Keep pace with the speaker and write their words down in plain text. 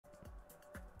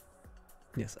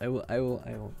Yes, I will. I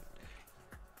will.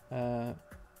 Uh,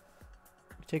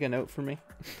 take a note for me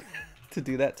to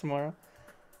do that tomorrow.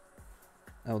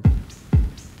 I'll.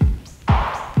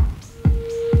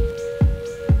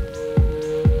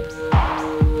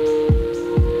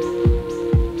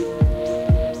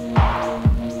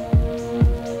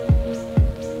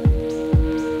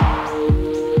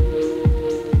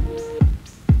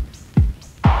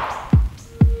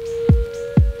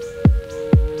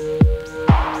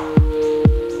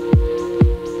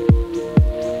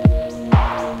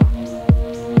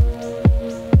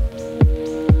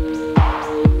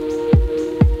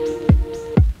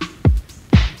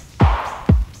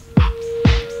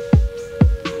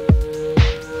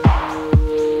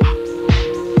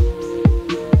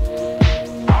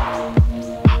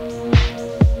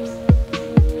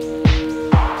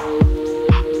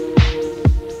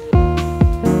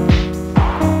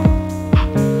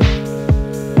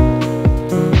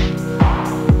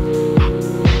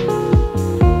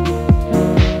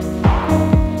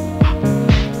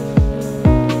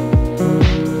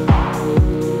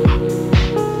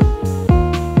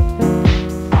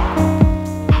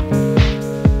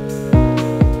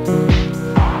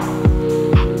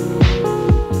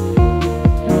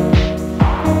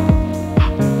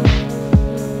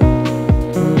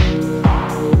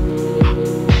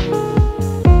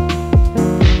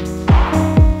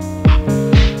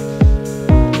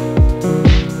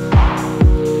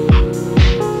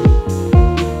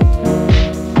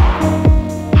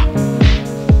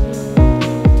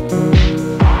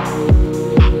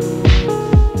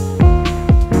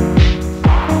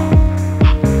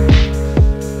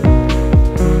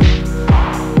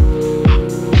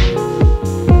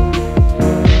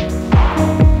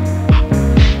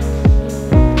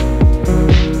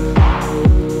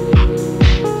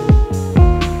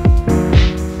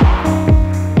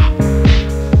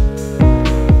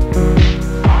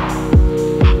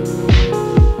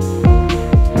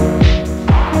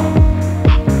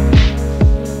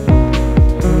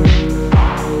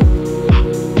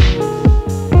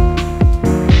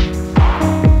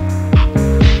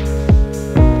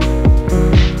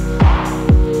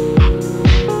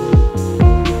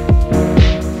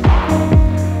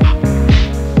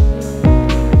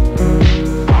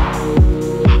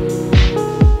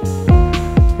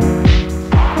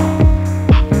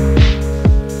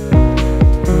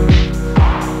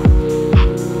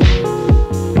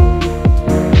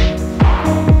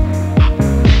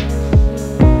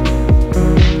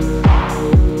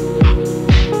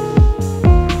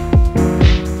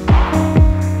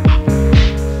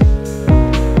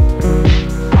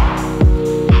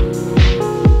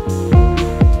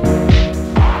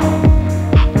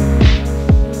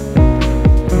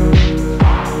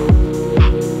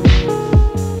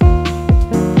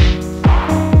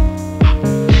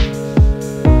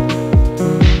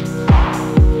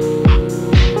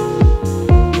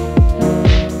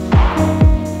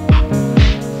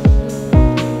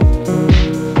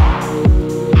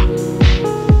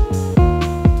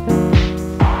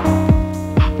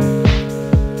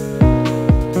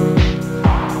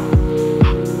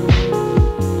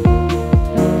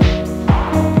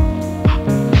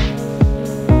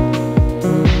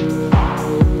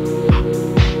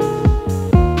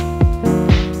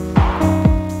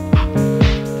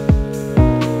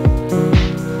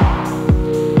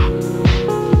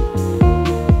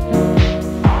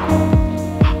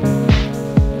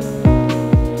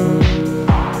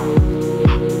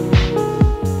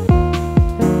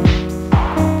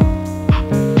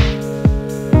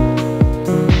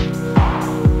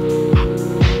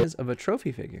 Of a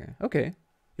trophy figure. Okay.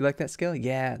 You like that scale?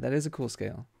 Yeah, that is a cool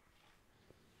scale.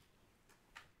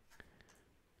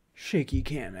 Shaky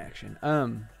cam action.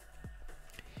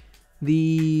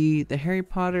 The Harry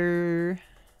Potter,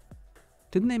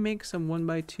 didn't they make some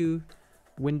 1x2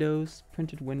 windows,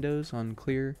 printed windows on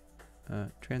clear,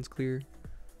 trans clear?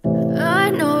 I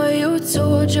know you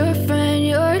told your friend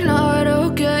you're not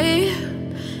okay,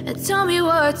 and tell me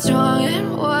what's wrong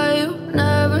and why you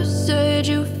never said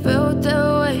you felt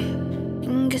that way.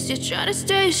 And guess you're trying to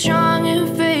stay strong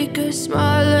and fake a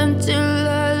smile until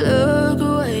I look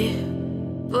away.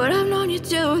 But I've known you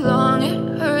too long,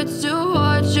 it hurts to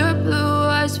watch your blue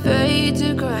eyes fade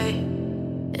to gray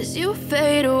as you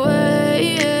fade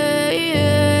away,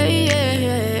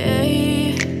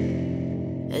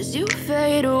 as you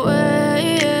fade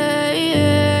away.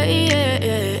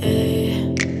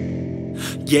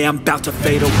 yeah, I'm about to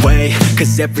fade away.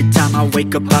 Cause every time I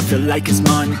wake up I feel like it's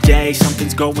Monday.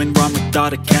 Something's going wrong with all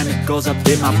the chemicals up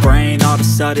in my brain. All of a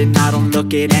sudden I don't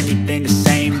look at anything the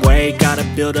same way. Gotta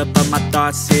build up of my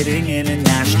thoughts sitting in an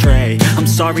ashtray. I'm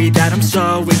sorry that I'm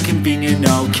so inconvenient,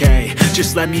 okay.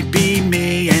 Just let me be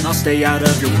me and I'll stay out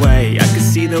of your way. I can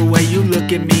see the way you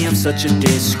look at me, I'm such a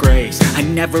disgrace. I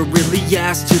never really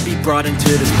asked to be brought into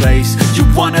this place. You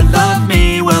wanna love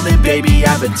me? Well then baby I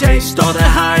have a taste. All the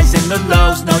highs and the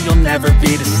lows, no you'll never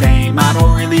be the same. I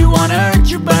don't really wanna hurt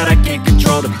you but I can't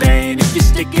control the pain. If you're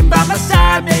sticking by my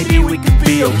side, maybe we could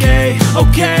be okay.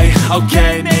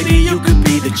 Okay, maybe you could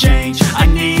be the change I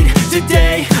need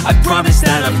today. I promise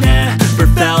that I've never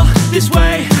felt this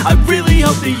way. I really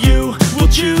hope that you will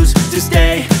choose to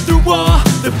stay through all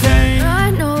the pain.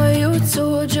 I know you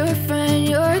told your friend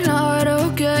you're not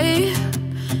okay,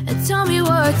 and tell me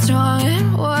what's wrong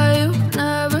and why you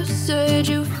never said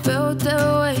you felt that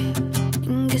way.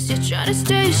 Guess you're trying to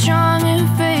stay strong and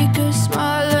fake a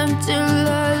smile until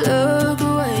I look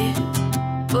away.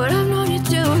 But I've known you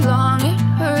too long, it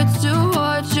hurts to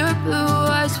watch your blue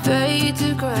eyes fade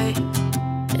to gray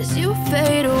as you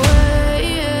fade away.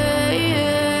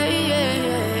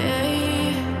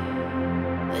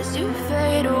 As you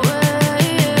fade away.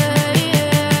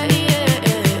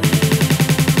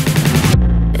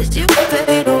 As you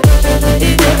fade away.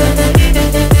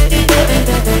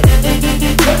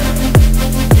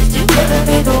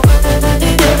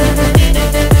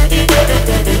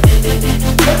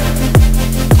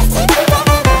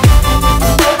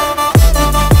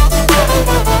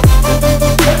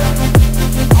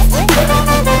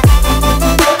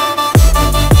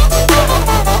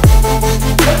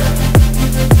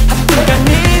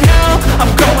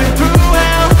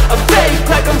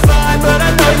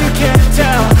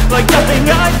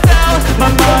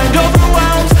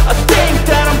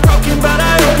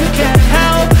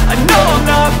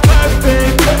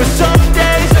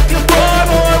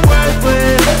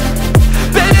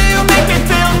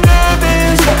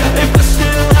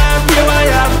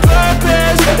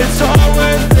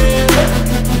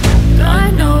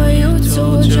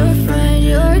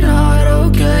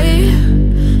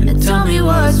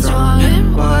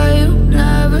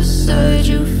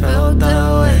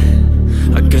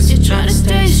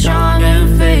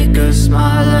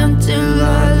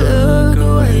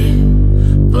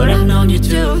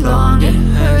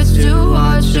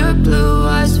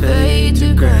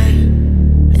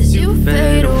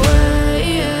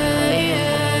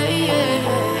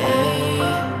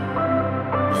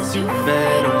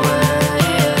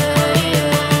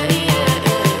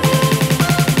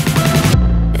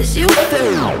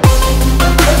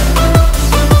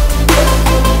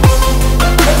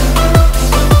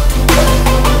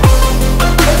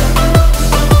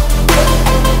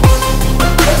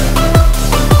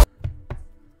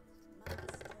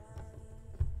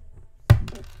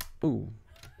 Ooh.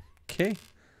 Okay.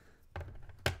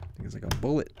 I think it's like a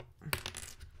bullet.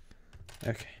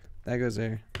 Okay. That goes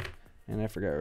there. And I forgot